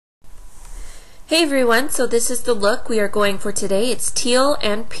Hey everyone, so this is the look we are going for today. It's teal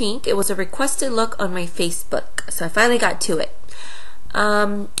and pink. It was a requested look on my Facebook, so I finally got to it.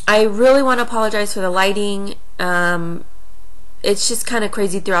 I really want to apologize for the lighting. It's just kind of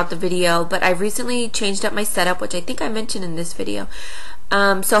crazy throughout the video, but I've recently changed up my setup, which I think I mentioned in this video.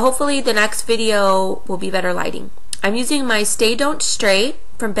 So hopefully the next video will be better lighting. I'm using my Stay Don't Stray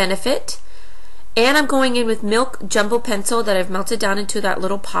from Benefit, and I'm going in with Milk Jumbo Pencil that I've melted down into that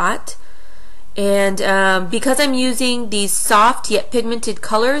little pot. And because I'm using these soft yet pigmented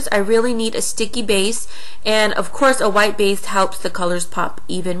colors, I really need a sticky base, and of course a white base helps the colors pop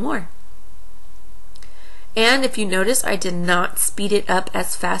even more. And if you notice, I did not speed it up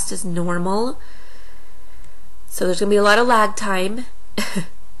as fast as normal, so there's going to be a lot of lag time.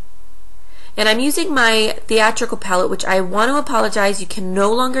 And I'm using my theatrical palette, which I want to apologize, you can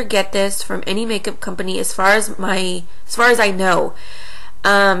no longer get this from any makeup company as far as I know.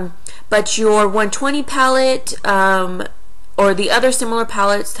 But your 120 palette or the other similar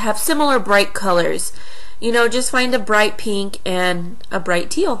palettes have similar bright colors. You know, just find a bright pink and a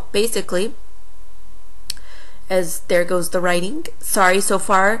bright teal, basically. As there goes the writing. Sorry, so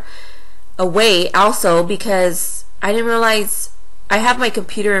far away also, because I didn't realize I have my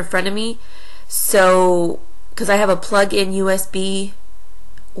computer in front of me, so because I have a plug-in USB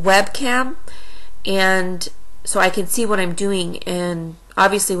webcam, and so I can see what I'm doing, and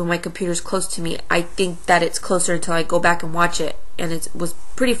obviously when my computer's close to me, I think that it's closer until I go back and watch it, and it was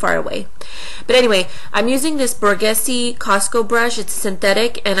pretty far away. But anyway, I'm using this Borghese Costco brush. It's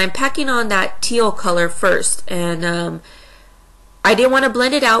synthetic, and I'm packing on that teal color first, and I didn't want to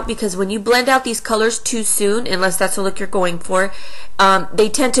blend it out, because when you blend out these colors too soon, unless that's the look you're going for, they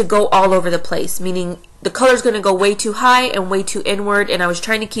tend to go all over the place, meaning the color's going to go way too high and way too inward, and I was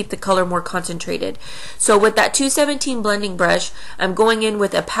trying to keep the color more concentrated. So with that 217 blending brush, I'm going in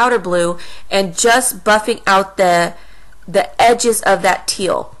with a powder blue and just buffing out the edges of that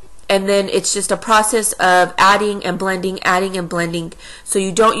teal. And then it's just a process of adding and blending, so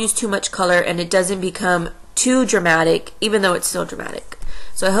you don't use too much color and it doesn't become too dramatic, even though it's still dramatic.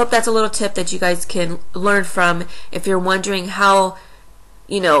 So I hope that's a little tip that you guys can learn from if you're wondering how,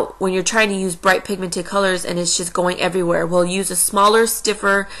 you know, when you're trying to use bright pigmented colors and it's just going everywhere. We'll use a smaller,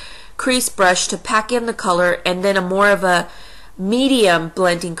 stiffer crease brush to pack in the color, and then a more of a medium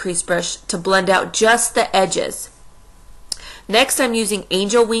blending crease brush to blend out just the edges. Next, I'm using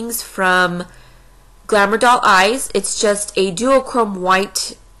Angel Wings from Glamour Doll Eyes. It's just a duochrome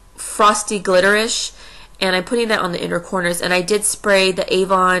white frosty glitterish, and I'm putting that on the inner corners, and I did spray the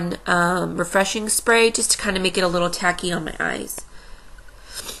Avon refreshing spray just to kind of make it a little tacky on my eyes.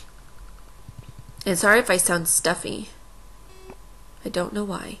 And sorry if I sound stuffy. I don't know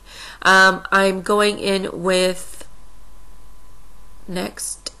why. I'm going in with,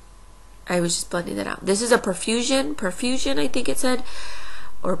 next, I was just blending that out. This is a Perfusion, I think it said.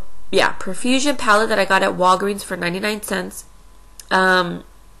 Or, yeah, Perfusion palette that I got at Walgreens for 99 cents.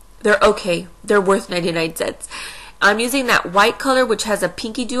 They're okay. They're worth 99 cents. I'm using that white color, which has a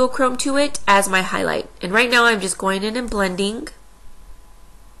pinky duochrome to it, as my highlight. And right now I'm just going in and blending.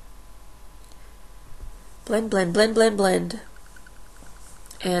 Blend, blend, blend, blend, blend.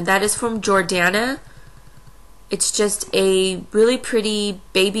 And that is from Jordana. It's just a really pretty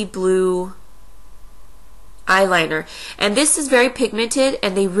baby blue eyeliner. And this is very pigmented,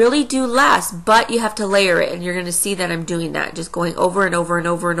 and they really do last, but you have to layer it, and you're going to see that I'm doing that. Just going over and over and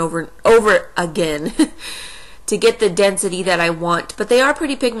over and over and over again to get the density that I want. But they are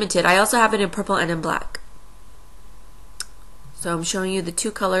pretty pigmented. I also have it in purple and in black. So I'm showing you the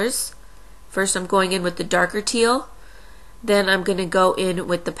two colors. First, I'm going in with the darker teal, then I'm going to go in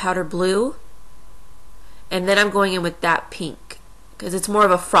with the powder blue, and then I'm going in with that pink, because it's more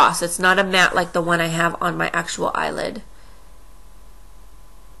of a frost. It's not a matte like the one I have on my actual eyelid.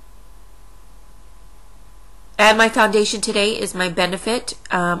 And my foundation today is my Benefit.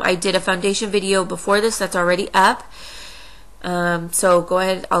 I did a foundation video before this that's already up, so go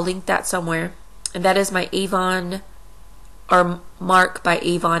ahead, I'll link that somewhere. And that is my Avon, or Mark by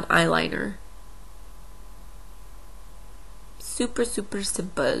Avon eyeliner. Super, super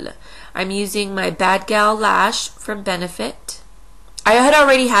simple. I'm using my Bad Gal Lash from Benefit. I had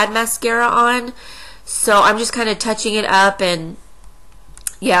already had mascara on, so I'm just kind of touching it up, and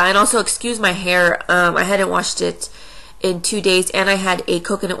yeah, and also excuse my hair. I hadn't washed it in 2 days, and I had a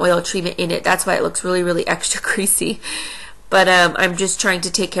coconut oil treatment in it. That's why it looks really, really extra greasy. But I'm just trying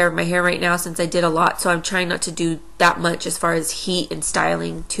to take care of my hair right now since I did a lot, so I'm trying not to do that much as far as heat and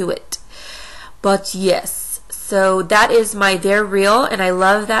styling to it. But yes, so that is my They're Real, and I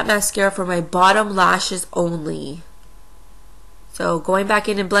love that mascara for my bottom lashes only. So going back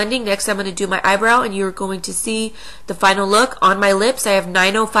in and blending. Next I'm going to do my eyebrow, and you're going to see the final look. On my lips I have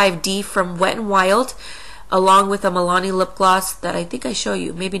 905D from Wet n Wild, along with a Milani lip gloss that I think I show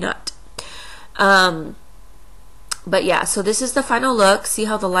you, maybe not. But yeah, so this is the final look. See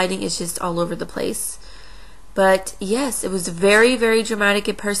how the lighting is just all over the place. But yes, it was very, very dramatic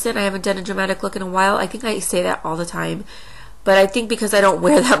in person. I haven't done a dramatic look in a while. I think I say that all the time. But I think because I don't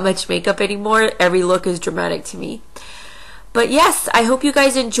wear that much makeup anymore, every look is dramatic to me. But yes, I hope you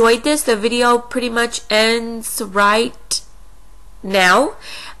guys enjoyed this. The video pretty much ends right now.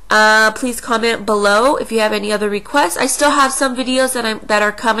 Please comment below if you have any other requests. I still have some videos that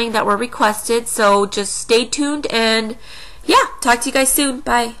are coming that were requested, so just stay tuned, and yeah, talk to you guys soon.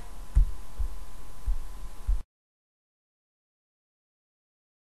 Bye.